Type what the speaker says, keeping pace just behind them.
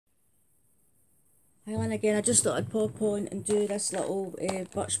Hi Lynn again. I just thought I'd pop on and do this little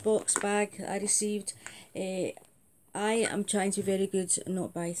Birchbox bag I received. I am trying to be very good and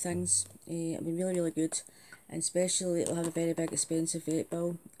not buy things. I've been really good, and especially it'll have a very big expensive vet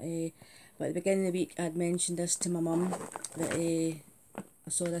bill. But at the beginning of the week I'd mentioned this to my mum that I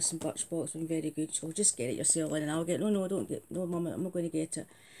saw this in Birchbox, been very good. So just get it yourself, Lynn. And I'll get no, don't get no, mum. I'm not going to get it.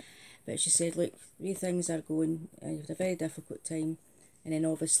 But she said, look, the way things are going, you've had a very difficult time. And then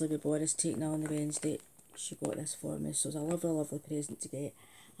obviously with Boris taking on the Wednesday, she got this for me. So it's a lovely present to get.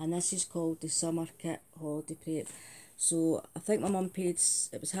 And this is called the Summer Kit Holiday Prep. So I think my mum paid,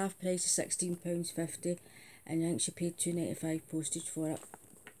 it was half price of £16.50. And I think she paid £2.95 postage for it.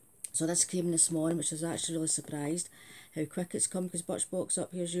 So this came this morning, which I was actually really surprised how quick it's come, because Birchbox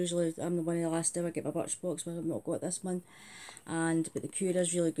up here is usually, I'm the one of the last ever get my Birchbox, but I've not got this month. But the cure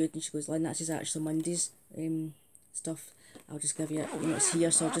is really good, and she goes, Lynn, this is actually Monday's stuff. I'll just give you, it's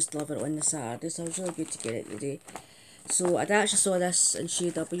here, so I'll just deliver it on the Saturday. So it was really good to get it today. So I'd actually saw this on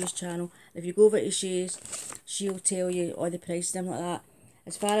Shay W's channel. If you go over to Shay's, she'll tell you all the prices and like that.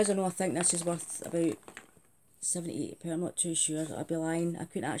 As far as I know, I think this is worth about £70–80. I'm not too sure. I'd be lying. I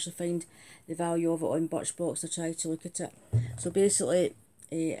couldn't actually find the value of it on Birchbox. I tried to look at it. So basically,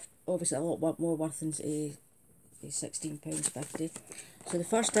 obviously a lot more worth than £16.50. So the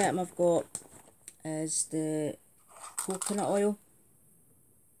first item I've got is the coconut oil,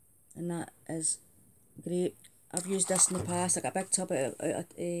 and that is great. I've used this in the past. I got a big tub out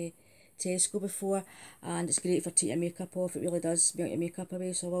at Tesco before, and it's great for taking your makeup off. It really does melt your makeup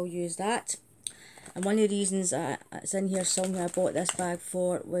away, so I will use that. And one of the reasons it's in here somewhere I bought this bag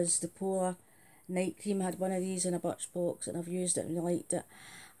for was the Polar night cream. I had one of these in a Birchbox and I've used it and really liked it,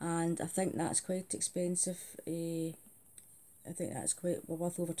 and I think that's quite expensive. I think that's quite, well,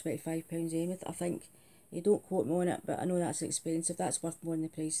 worth over £25 anyway. I think, you don't quote me on it, but I know that's expensive. That's worth more than the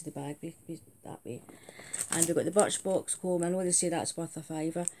price of the bag that way. And we've got the Birchbox comb. I know they say that's worth a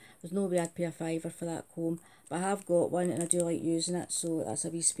fiver. There's no way I'd pay a fiver for that comb, but I have got one and I do like using it, so that's a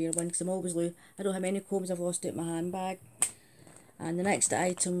wee spare one, because I'm always I don't have many combs. I've lost out my handbag. And the next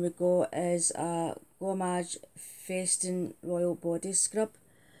item we got is a Gommage Festin Royal Body Scrub.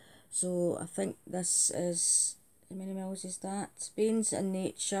 So I think this is, how many mils is that? Spain's in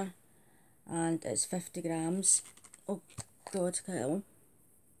Nature, and it's 50 grams. Oh God, can't that one.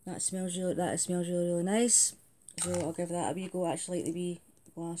 That smells really nice. So I'll give that a wee go. I actually like the wee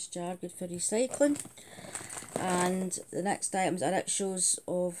glass jar, good for recycling. And the next items are rituals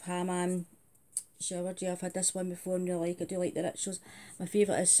of Hammam shower gel. I've had this one before and really like it. I do like the rituals. My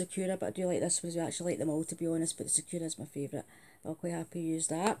favourite is Sakura, but I do like this one as well. I actually like them all, to be honest, but the Sakura is my favourite. I'll quite happy to use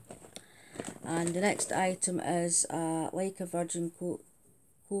that. And the next item is Like a Virgin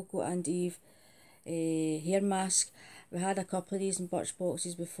Coco and Eve hair mask. We had a couple of these in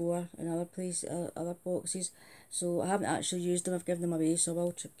Birchboxes before, in other boxes, so I haven't actually used them. I've given them away, so I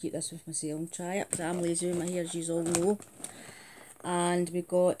will keep this with myself and try it, because I'm lazy with my hair, as you all know. And we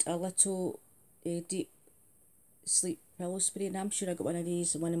got a little deep sleep pillow spray, and I'm sure I got one of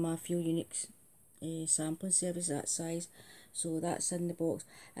these in one of my Feel Unique sampling services that size. So that's in the box,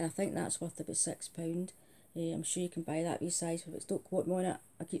 and I think that's worth about £6. I'm sure you can buy that wee size, but don't quote me on it.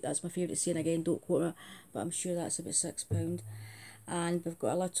 That's my favourite saying again, don't quote me, but I'm sure that's about £6. And we've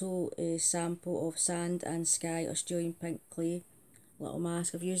got a little sample of Sand and Sky Australian Pink Clay little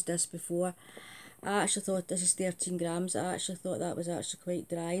mask. I've used this before. I actually thought, this is 13 grams, I actually thought that was actually quite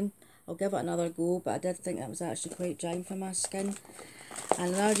drying. I'll give it another go, but I did think that was actually quite drying for my skin.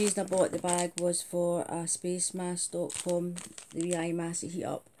 And another reason I bought the bag was for spacemask.com, the wee eye mask to heat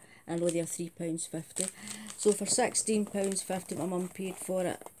up. I know they're £3.50. So for £16.50 my mum paid for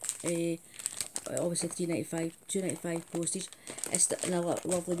it. Obviously £2.95 postage. It's in a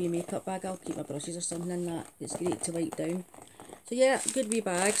lovely wee makeup bag. I'll keep my brushes or something in that. It's great to wipe down. So yeah, good wee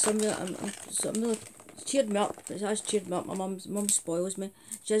bag. So I'm really cheered me up. It has cheered me up. My mum spoils me.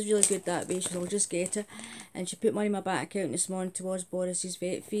 She's really good that way. She'll just get it. And she put money in my bank account this morning towards Boris's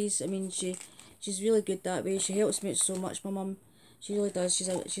vet fees. I mean, she's really good that way. She helps me out so much, my mum. She really does. She's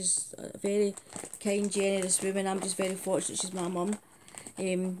a very kind, generous woman. I'm just very fortunate she's my mum.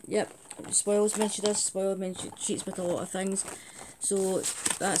 Yep, spoils me. She does spoil me, and she treats me with a lot of things. So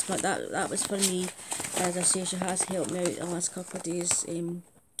that's what that was for me. As I say, she has helped me out the last couple of days.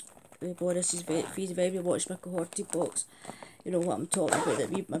 With Boris's vet fees. If anybody watched my cohorted box, you know what I'm talking about.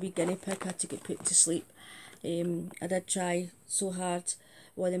 That my wee guinea pig had to get put to sleep. I did try so hard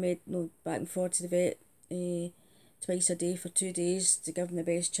while they made back and forth to the vet. Twice a day for 2 days to give him the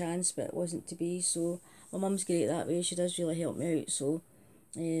best chance, but it wasn't to be. So my mum's great that way. She does really help me out. So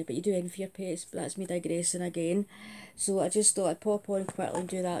but you do anything for your pets. But that's me digressing again. So I just thought I'd pop on quickly and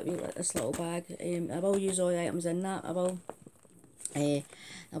do that with this little bag. I will use all the items in that. I'll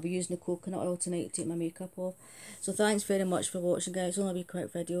be using the coconut oil tonight to take my makeup off. So thanks very much for watching, guys. It's only a wee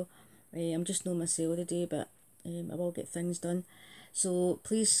quick video. I'm just not myself today, but I will get things done. So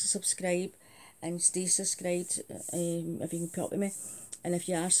please subscribe and stay subscribed if you can put up with me. And if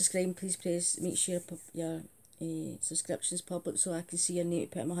you are subscribing, please make sure your subscriptions public so I can see your name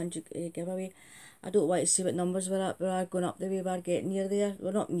to put in my 100 giveaway. I don't want to see what numbers we're at. We are going up the way. We're getting near there.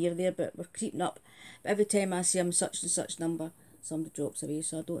 We're not near there, but we're creeping up. But every time I see I'm such and such number, somebody drops away.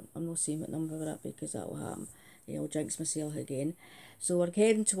 So I'm not saying what number we're at because that will happen. I'll jinx myself again. So we're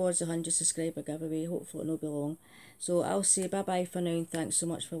heading towards the 100 subscriber giveaway. Hopefully it'll not be long. So I'll say bye bye for now and thanks so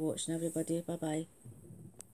much for watching, everybody. Bye bye.